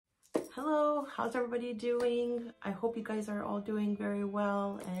Hello, how's everybody doing? I hope you guys are all doing very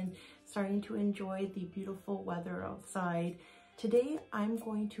well and starting to enjoy the beautiful weather outside. Today I'm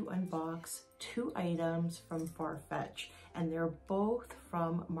going to unbox two items from Farfetch, and they're both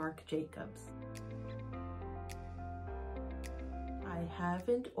from Marc Jacobs. I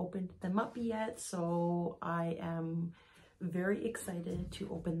haven't opened them up yet, so I am very excited to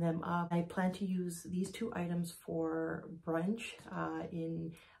open them up. I plan to use these two items for brunch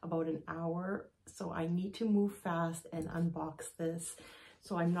in about an hour, so I need to move fast and unbox this.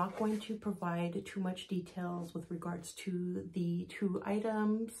 So I'm not going to provide too much details with regards to the two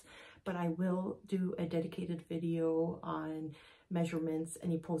items, but I will do a dedicated video on measurements,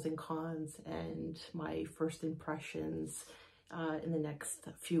 any pros and cons, and my first impressions in the next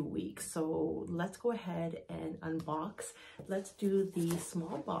few weeks. So let's go ahead and unbox. Let's do the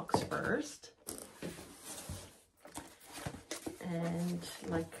small box first. And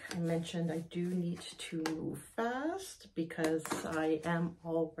like I mentioned, I do need to move fast because I am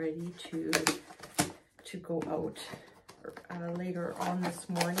all ready to go out later on this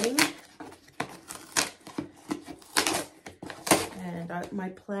morning. And my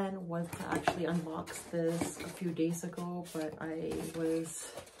plan was to actually unbox this a few days ago, but I was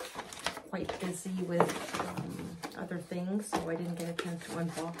quite busy with other things, so I didn't get a chance to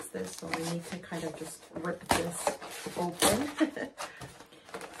unbox this, so I need to kind of just rip this open.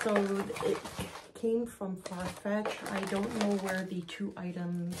 So it came from Farfetch. I don't know where the two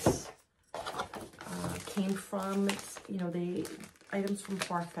items came from. It's, you know, the items from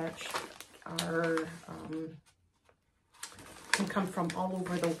Farfetch are can come from all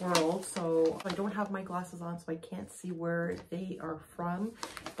over the world, so I don't have my glasses on, so I can't see where they are from,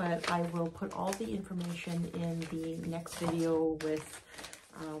 but I will put all the information in the next video with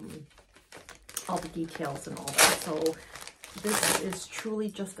all the details and all that. So this is truly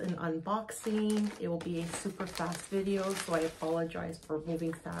just an unboxing. It will be a super fast video, so I apologize for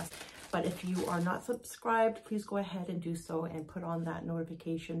moving fast. But if you are not subscribed, please go ahead and do so and put on that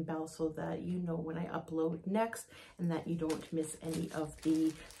notification bell so that you know when I upload next and that you don't miss any of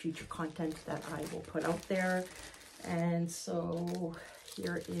the future content that I will put out there. And so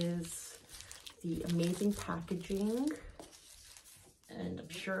here is the amazing packaging. And I'm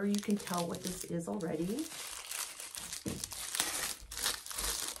sure you can tell what this is already.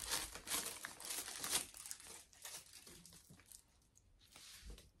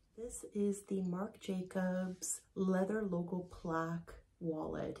 This is the Marc Jacobs leather logo plaque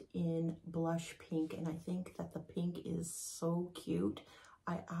wallet in blush pink, and I think that the pink is so cute.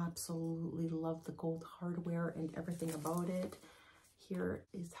 I absolutely love the gold hardware and everything about it. Here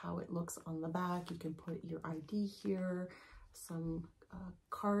is how it looks on the back. You can put your ID here, some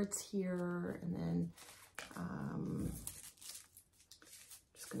cards here, and then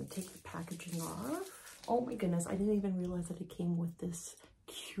just gonna take the packaging off. Oh my goodness, I didn't even realize that it came with this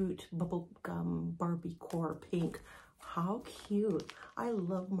cute bubblegum Barbie core pink. How cute. I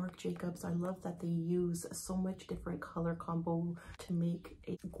love Marc Jacobs. I love that they use so much different color combo to make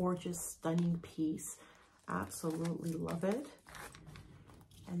a gorgeous, stunning piece. Absolutely love it.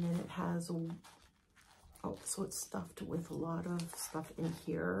 And then it has, oh, so it's stuffed with a lot of stuff in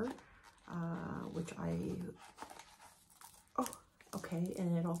here, which oh, okay.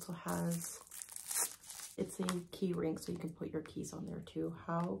 And it also has, it's a key ring, so you can put your keys on there too.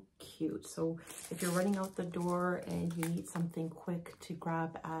 How cute. So if you're running out the door and you need something quick to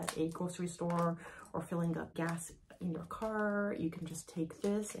grab at a grocery store or filling up gas in your car, you can just take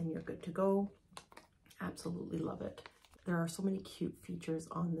this and you're good to go. Absolutely love it. There are so many cute features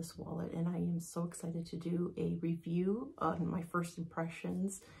on this wallet, and I am so excited to do a review on my first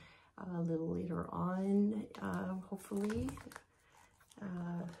impressions a little later on, hopefully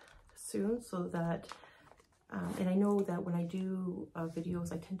soon, so that and I know that when I do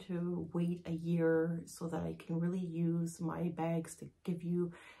videos, I tend to wait a year so that I can really use my bags to give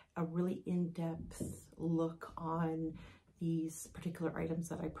you a really in-depth look on these particular items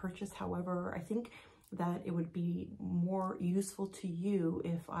that I purchased. However, I think that it would be more useful to you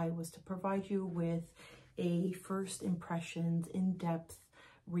if I was to provide you with a first impressions in-depth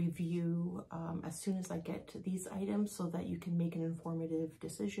review as soon as I get to these items, so that you can make an informative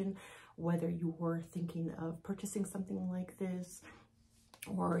decision whether you were thinking of purchasing something like this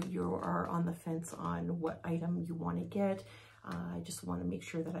or you are on the fence on what item you want to get. I just want to make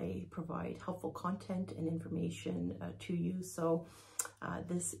sure that I provide helpful content and information to you. So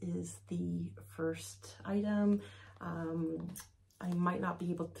this is the first item. I might not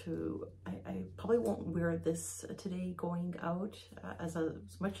be able to, I probably won't wear this today going out as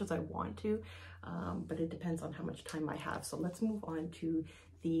much as I want to, but it depends on how much time I have. So let's move on to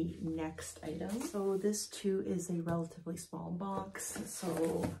the next item. So this too is a relatively small box. So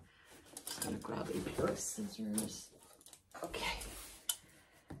I'm just gonna grab a pair of scissors. Okay.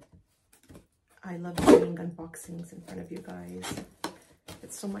 I love doing unboxings in front of you guys.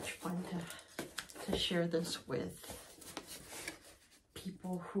 It's so much fun to share this with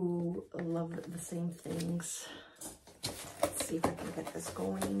people who love the same things. Let's see if I can get this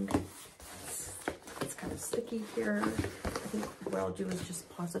going. It's kind of sticky here. I think what I'll do is just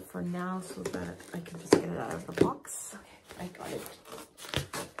pause it for now so that I can just get it out of the box. Okay, I got it.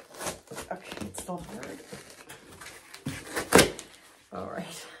 Okay, it's still hard. All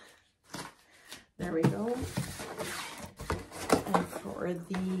right. There we go. And for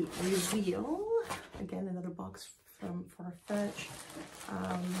the reveal, again, another box from Farfetch.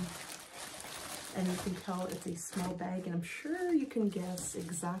 And you can tell it's a small bag, and I'm sure you can guess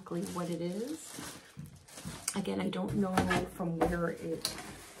exactly what it is. Again, I don't know from where it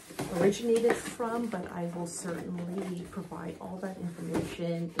originated from, but I will certainly provide all that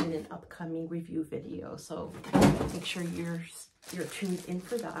information in an upcoming review video. So make sure you're tuned in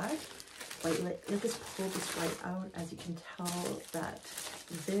for that. Wait, let us pull this right out. As you can tell that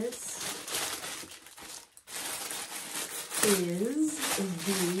this is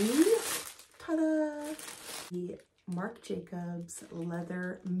the Marc Jacobs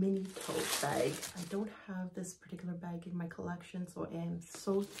leather mini tote bag. I don't have this particular bag in my collection, so I am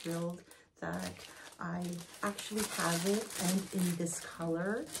so thrilled that I actually have it, and in this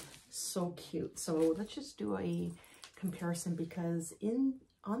color. So cute. So let's just do a comparison, because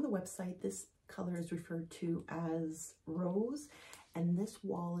on the website, this color is referred to as rose, and this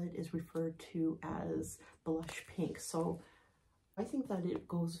wallet is referred to as blush pink. So I think that it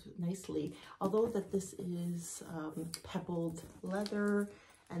goes nicely, although that this is pebbled leather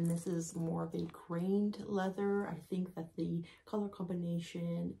and this is more of a grained leather. I think that the color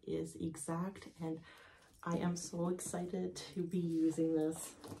combination is exact, and I am so excited to be using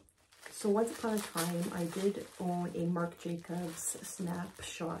this. So once upon a time, I did own a Marc Jacobs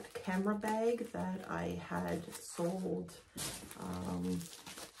snapshot camera bag that I had sold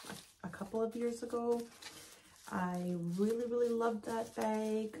a couple of years ago. I really loved that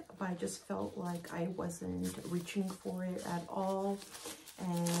bag, but I just felt like I wasn't reaching for it at all.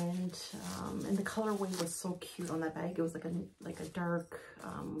 And the colorway was so cute on that bag. It was like a dark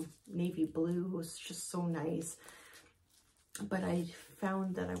navy blue. It was just so nice. But I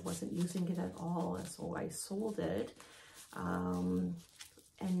found that I wasn't using it at all, so I sold it. And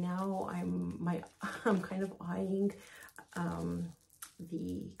now I'm kind of eyeing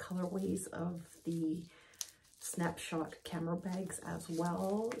the colorways of the snapshot camera bags as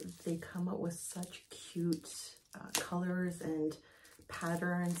well. They come out with such cute colors and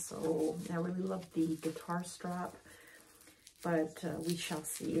patterns. So I really love the guitar strap. But we shall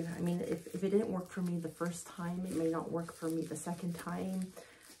see. I mean, if it didn't work for me the first time, it may not work for me the second time.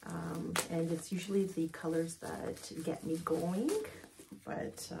 And it's usually the colors that get me going.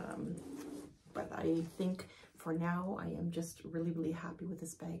 But I think for now, I am just really happy with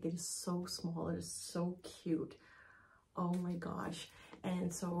this bag. It is so small. It is so cute. Oh my gosh.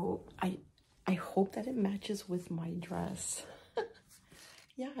 And so I hope that it matches with my dress.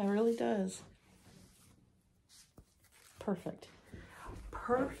 Yeah, it really does. Perfect.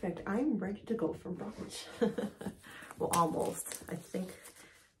 Perfect. I'm ready to go for brunch. Well, almost. I think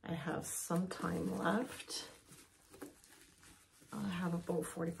I have some time left. I have about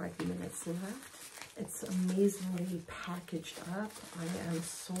 45 minutes left. It's amazingly packaged up. I am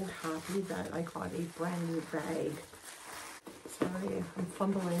so happy that I got a brand new bag. Sorry, I'm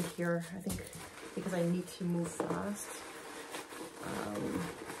fumbling here. I think because I need to move fast.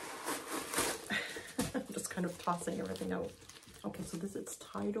 I'm just kind of tossing everything out. Okay, so it's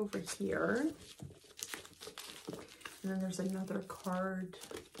tied over here. And then there's another card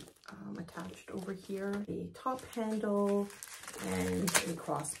attached over here. A top handle and a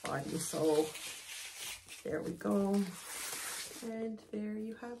crossbody. So there we go. And there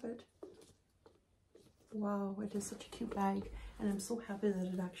you have it. Wow, it is such a cute bag. And I'm so happy that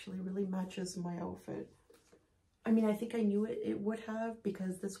it actually really matches my outfit. I mean, I think I knew it would have,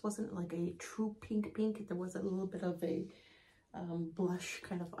 because this wasn't like a true pink. There was a little bit of a blush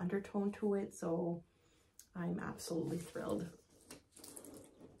kind of undertone to it. So I'm absolutely thrilled.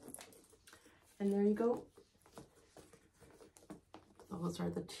 And there you go. Those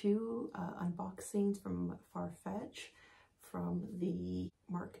are the two unboxings from Farfetch from the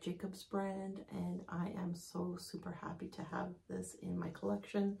Marc Jacobs brand, and I am so super happy to have this in my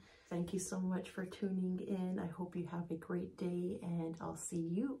collection. Thank you so much for tuning in. I hope you have a great day, and I'll see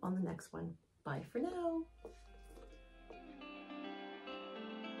you on the next one. Bye for now.